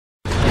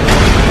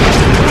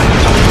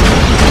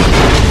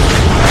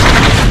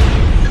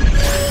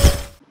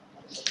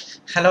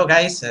Hello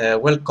guys,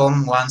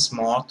 welcome once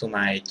more to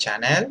my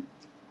channel.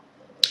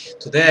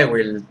 Today I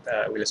will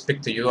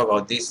speak to you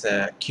about this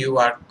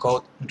QR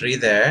code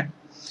reader.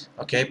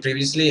 Okay,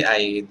 previously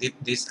I did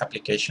this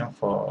application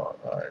for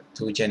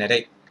to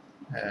generate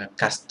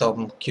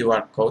custom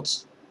QR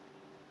codes.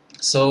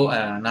 So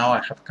now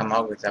I have come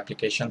out with the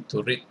application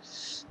to read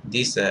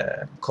these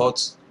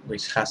codes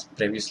which has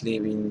previously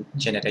been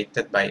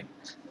generated by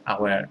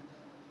our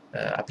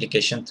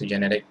application to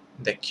generate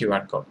the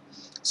QR code.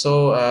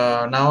 So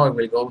now I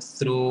will go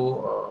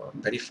through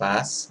very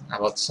fast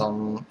about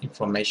some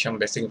information,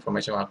 basic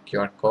information about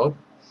QR code.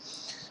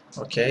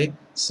 Okay,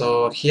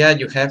 so here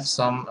you have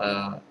some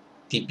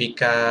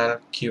typical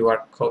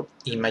QR code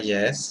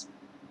images.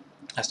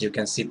 As you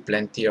can see,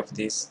 plenty of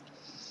these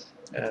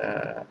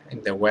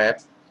in the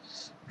web,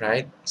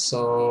 right?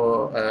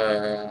 So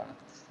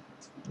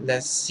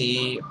let's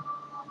see,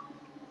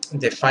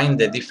 define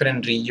the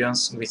different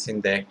regions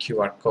within the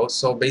QR code.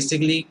 So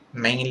basically,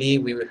 mainly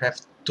we will have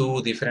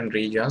two different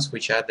regions,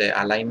 which are the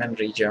alignment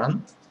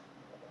region,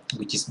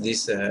 which is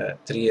these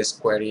three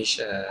squarish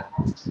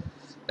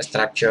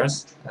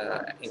structures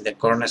in the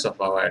corners of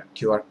our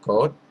QR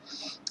code,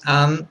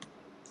 and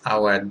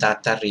our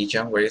data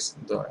region, where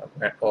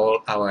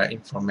all our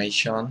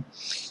information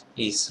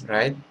is,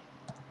 right?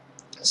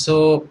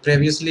 So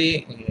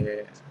previously,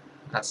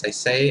 as I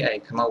say, I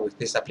come up with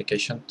this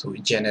application to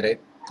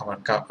generate our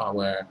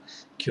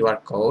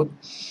QR code.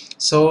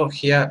 So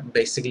here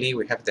basically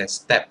we have the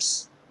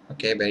steps,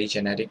 okay, very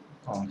generic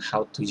on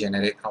how to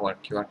generate our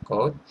QR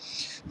code.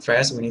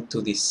 First, we need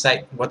to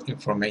decide what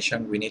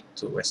information we need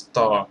to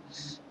store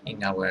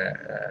in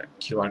our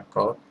QR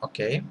code,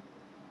 okay.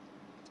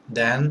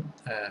 Then,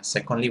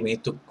 secondly, we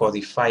need to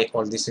codify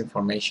all this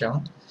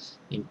information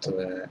into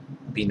a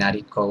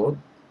binary code,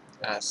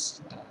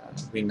 as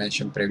we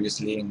mentioned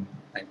previously in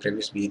my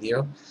previous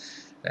video.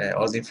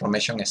 All the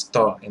information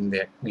stored in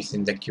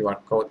within the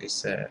QR code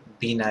is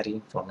binary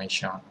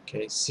information,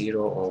 okay,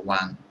 0 or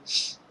 1.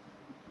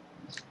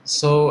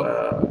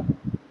 So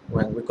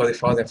when we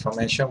codify the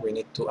information, we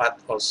need to add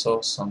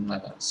also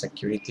some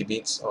security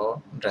bits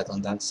or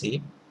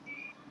redundancy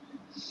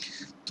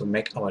to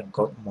make our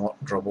code more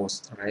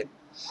robust, right?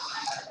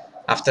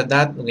 After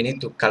that, we need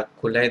to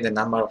calculate the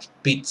number of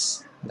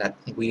bits that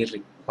we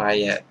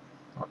require.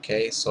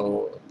 Okay,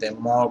 so the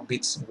more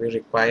bits we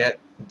require,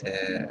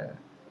 the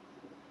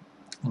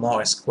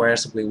more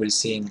squares we will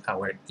see in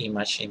our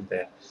image in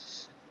the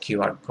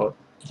QR code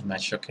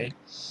image. Okay,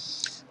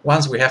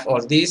 once we have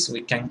all this,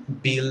 we can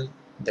build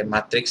the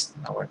matrix,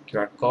 our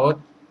QR code.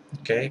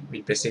 Okay,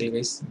 we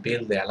basically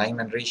build the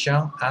alignment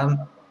region and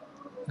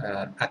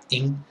add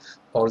in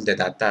all the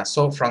data.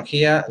 So from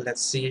here,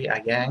 let's see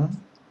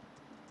again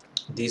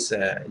this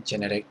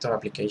generator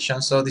application.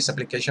 So this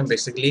application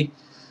basically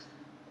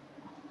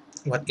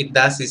what it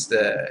does is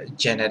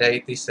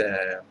generate this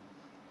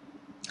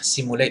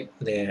simulate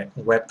the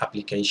web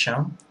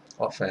application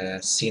of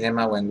a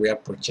cinema when we are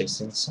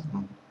purchasing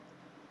some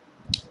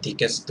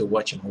tickets to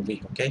watch a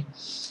movie. Okay,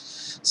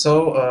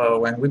 so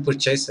when we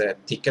purchase a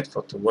ticket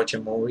for to watch a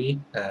movie,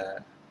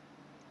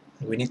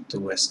 we need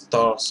to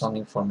store some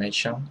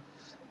information.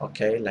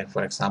 Okay, like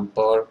for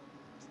example,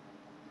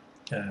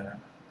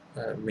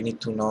 we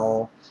need to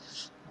know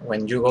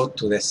when you go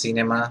to the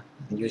cinema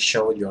and you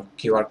show your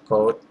QR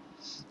code,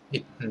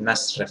 it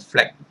must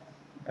reflect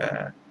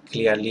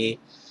clearly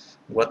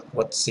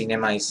what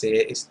cinema is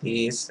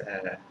this,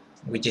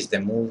 which is the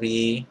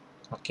movie.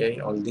 Okay,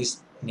 all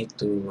this need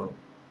to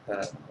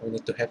we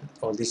need to have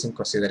all this in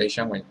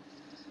consideration when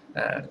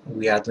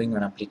we are doing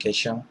an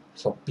application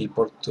for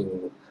people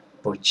to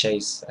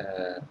purchase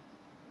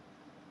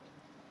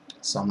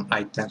some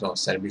items or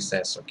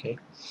services. Okay,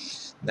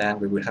 then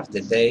we will have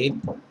the date.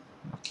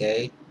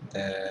 Okay,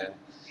 the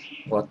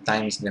what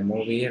time is the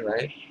movie,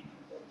 right?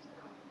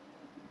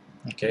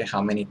 Okay,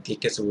 how many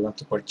tickets we want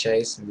to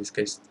purchase, in this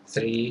case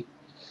 3.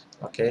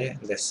 Okay,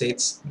 the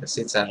seats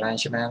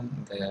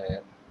arrangement,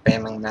 the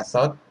payment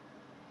method.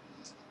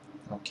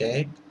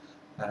 Okay,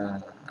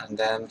 and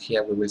then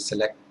here we will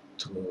select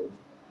to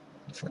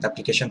for the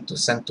application to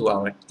send to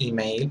our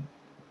email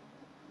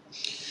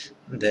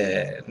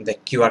the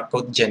QR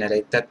code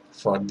generated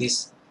for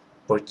this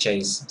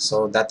purchase.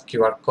 So that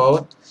QR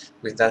code,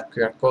 with that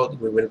QR code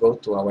we will go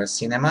to our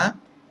cinema,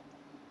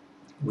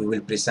 we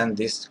will present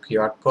this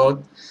QR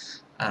code,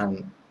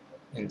 and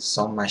in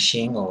some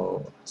machine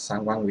or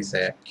someone with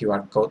a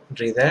QR code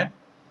reader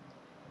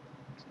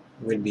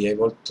will be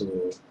able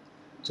to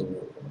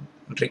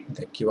read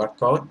the QR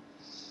code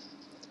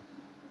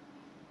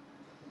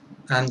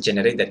and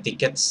generate the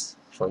tickets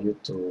for you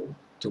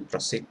to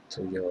proceed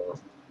to your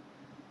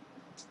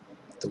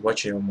to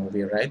watch your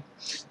movie, right?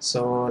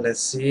 So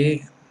let's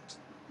see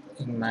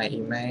in my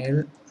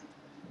email,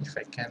 if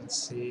I can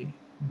see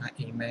my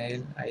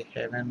email. I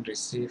haven't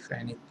received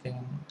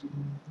anything.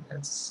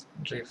 Let's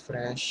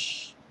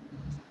refresh.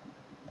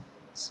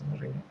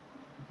 Sorry.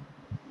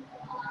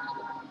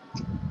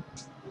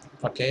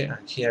 Okay,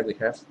 and here we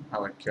have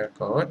our QR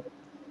code.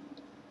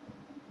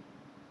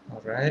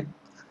 All right.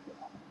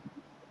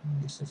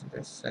 This is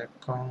the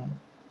second.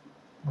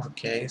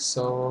 Okay,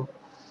 so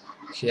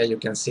here you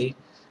can see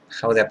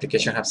how the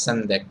application have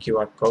sent the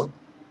QR code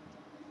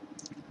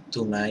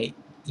to my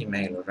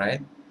email,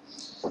 right?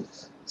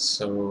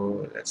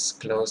 So let's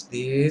close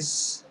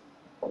this.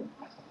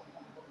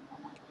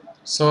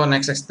 So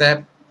next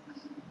step,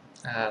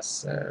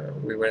 as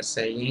we were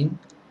saying,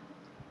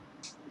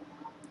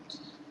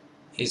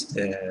 is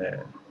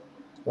the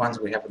once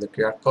we have the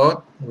QR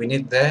code, we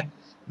need the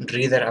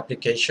reader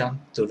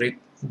application to read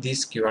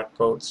these QR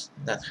codes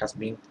that has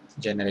been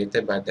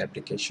generated by the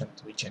application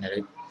to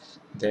generate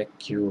the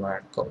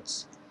QR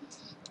codes,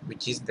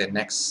 which is the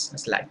next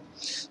slide.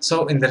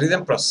 So in the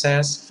reading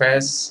process,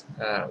 first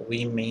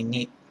we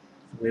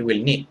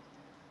will need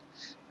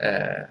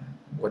uh,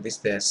 what is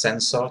the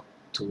sensor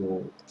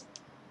to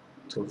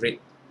read,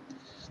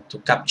 to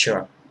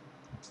capture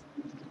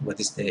what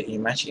is the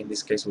image. In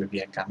this case will be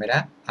a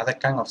camera. Other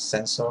kind of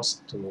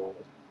sensors to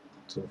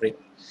read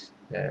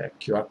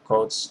QR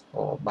codes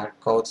or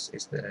barcodes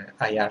is the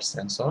IR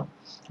sensor,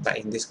 but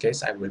in this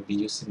case I will be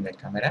using the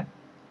camera.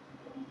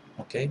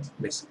 Okay,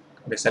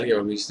 basically I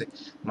will be using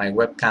my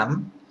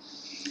webcam,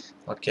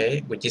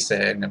 okay, which is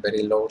in a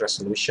very low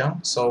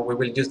resolution. So we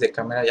will use the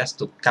camera just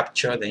to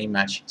capture the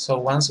image. So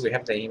once we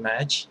have the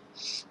image,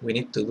 we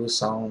need to do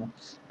some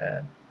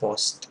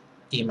post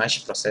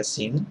image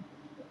processing,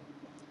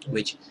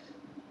 which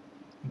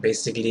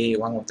basically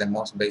one of the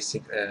most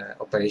basic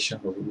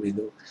operations we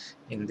do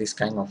in this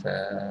kind of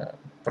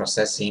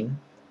processing,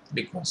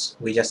 because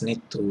we just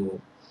need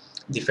to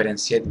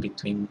differentiate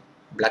between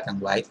black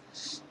and white,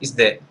 is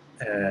the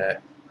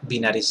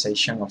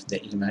binarization of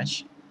the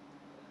image,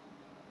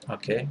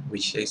 okay,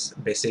 which is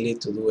basically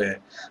to do a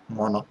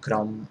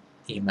monochrome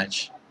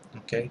image.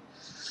 Okay,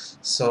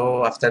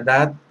 so after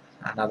that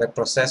another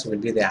process will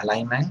be the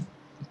alignment,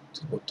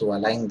 to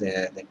align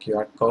the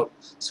QR code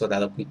so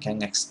that we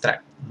can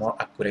extract more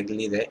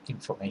accurately the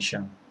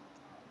information.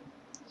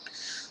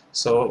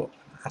 So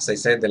as I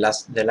said, the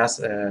last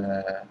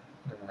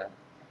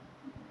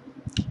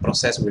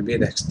process will be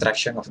the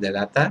extraction of the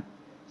data.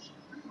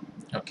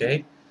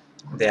 Okay,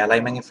 the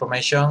alignment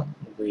information,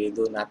 we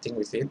do nothing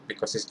with it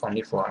because it's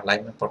only for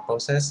alignment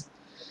purposes.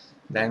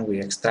 Then we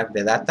extract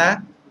the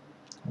data,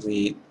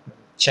 we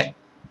check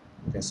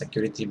the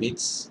security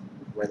bits,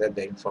 whether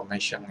the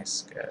information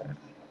is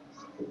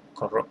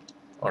corrupt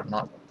or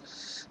not.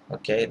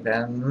 Okay,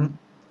 then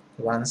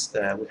once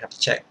we have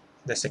checked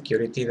the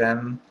security,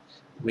 then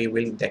we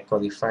will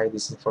decodify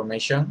this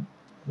information,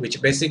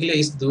 which basically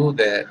is do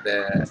the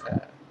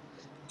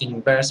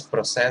inverse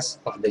process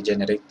of the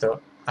generator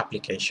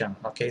application.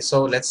 Okay,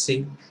 so let's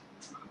see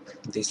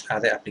this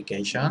other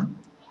application.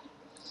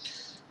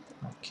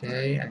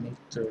 Okay, I need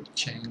to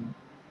change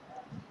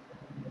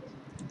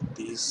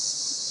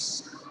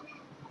this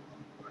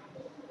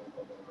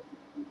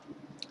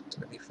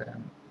to a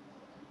different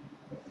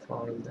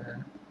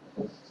folder.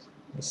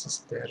 This is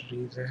the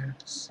reader,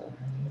 sorry.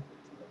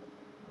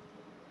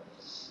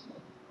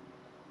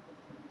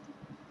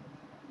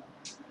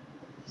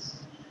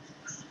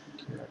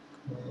 QR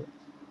code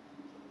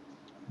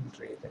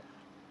reader.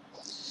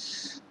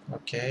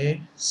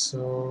 Okay,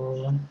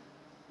 so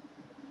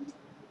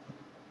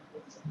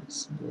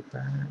let's go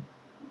back.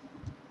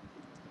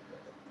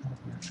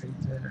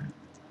 Reader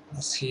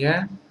is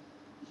here.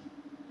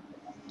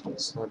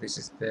 So this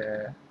is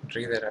the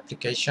reader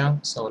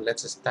application. So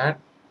let's start.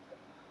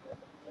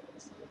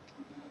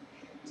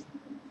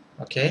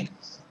 Okay.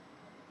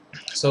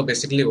 So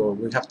basically what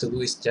we have to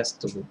do is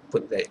just to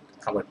put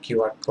our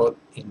QR code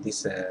in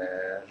this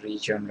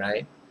region,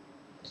 right?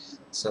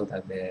 So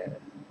that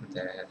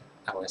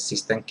our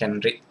system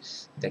can read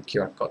the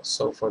QR code.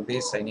 So for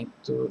this I need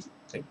to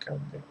take out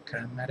the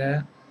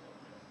camera.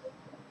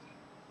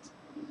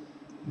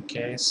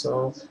 Okay,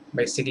 so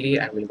basically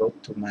I will go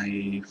to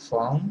my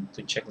phone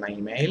to check my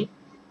email.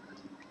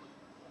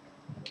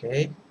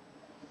 Okay,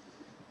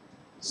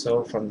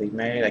 so from the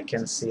email I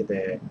can see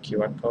the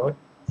QR code.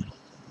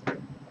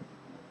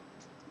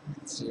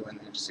 Let's see when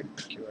I receive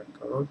the QR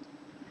code.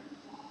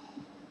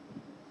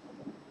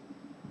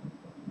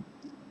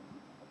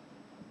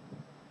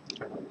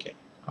 Okay,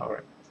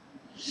 alright.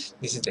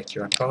 This is the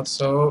QR code.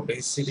 So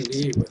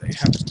basically what I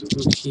have to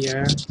do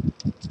here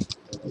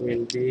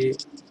will be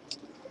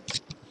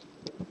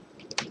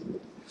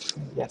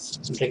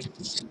just click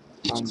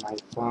on my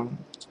phone.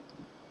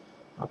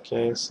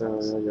 Okay, so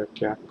your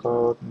QR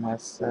code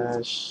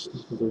message,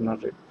 do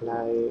not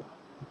reply.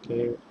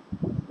 Okay,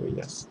 we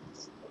just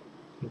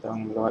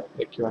download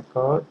the QR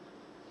code,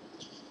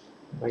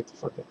 wait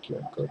for the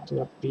QR code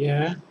to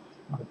appear.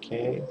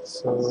 Okay,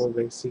 so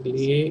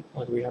basically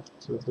what we have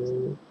to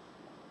do,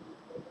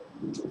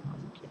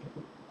 okay,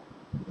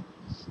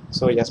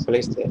 so just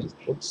place the,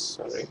 oops,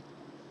 sorry,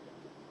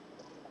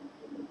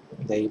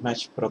 the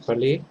image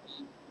properly.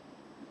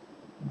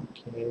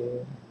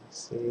 Okay,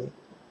 let's see.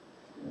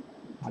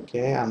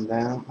 Okay, and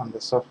then on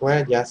the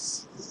software,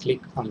 just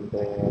click on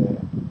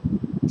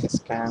the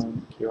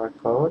scan QR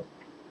code.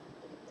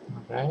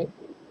 Alright.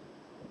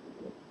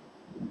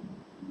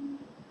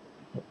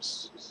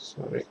 Oops,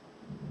 sorry.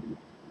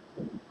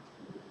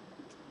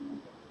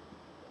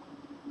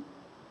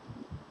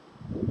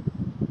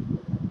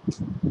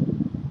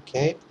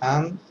 Okay,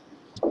 and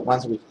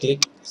once we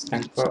click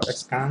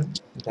scan,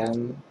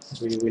 then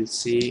we will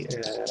see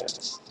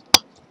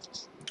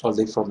all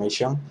the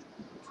information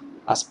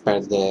as per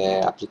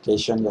the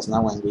application just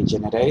now when we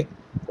generate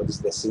what is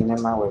the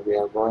cinema where we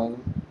are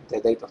going, the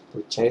date of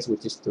purchase,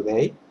 which is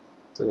today.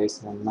 Today is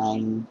the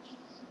 9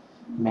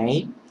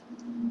 May.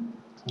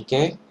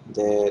 Okay,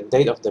 the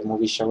date of the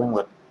movie showing,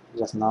 what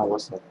just now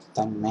was the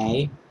 10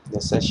 May,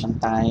 the session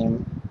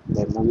time,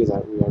 the movie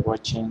that we are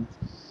watching,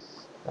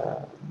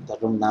 uh, the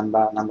room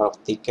number, number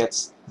of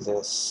tickets,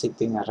 the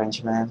seating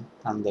arrangement,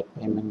 and the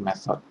payment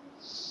method.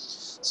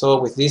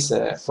 So with this,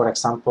 for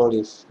example,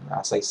 if,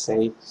 as I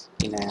say,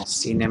 in a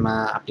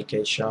cinema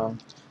application,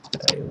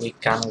 we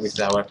come with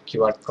our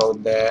QR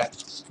code there,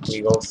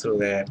 we go through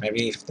the,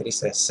 maybe if there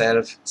is a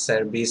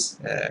self-service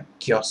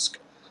kiosk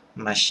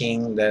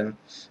machine, then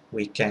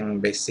we can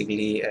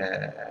basically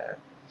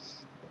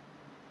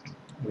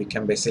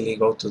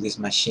go to this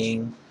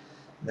machine.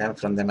 Then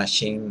from the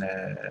machine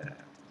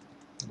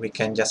we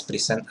can just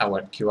present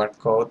our QR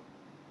code,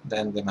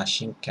 then the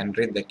machine can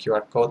read the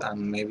QR code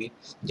and maybe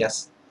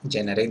just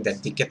generate the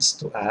tickets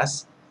to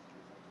us.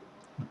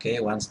 Okay,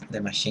 once the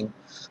machine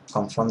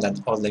confirms that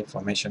all the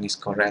information is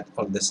correct,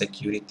 all the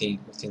security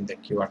within the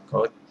QR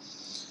code.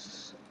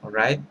 All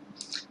right,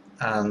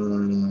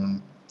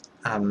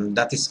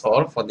 that is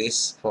all for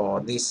this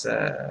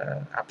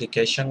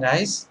application,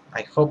 guys.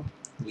 I hope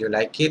you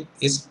like it.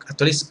 It's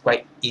actually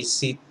quite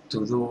easy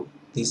to do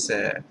this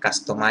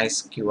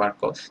customized QR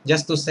code.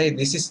 Just to say,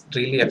 this is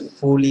really a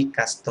fully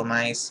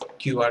customized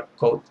QR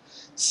code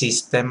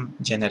system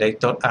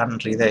generator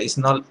and reader. It's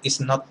not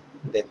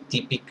the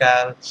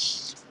typical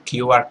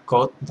QR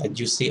code that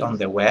you see on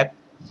the web.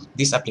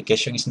 This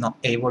application is not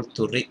able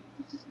to read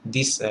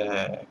these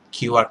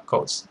QR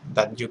codes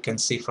that you can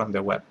see from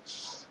the web,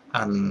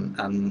 and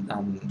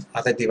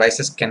other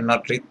devices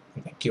cannot read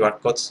the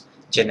QR codes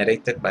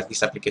generated by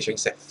this application.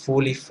 It's a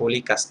fully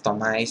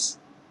customized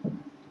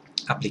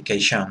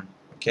application.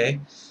 Okay,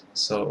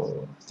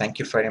 so thank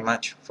you very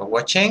much for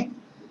watching,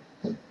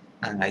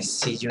 and I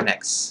see you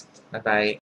next. Bye bye.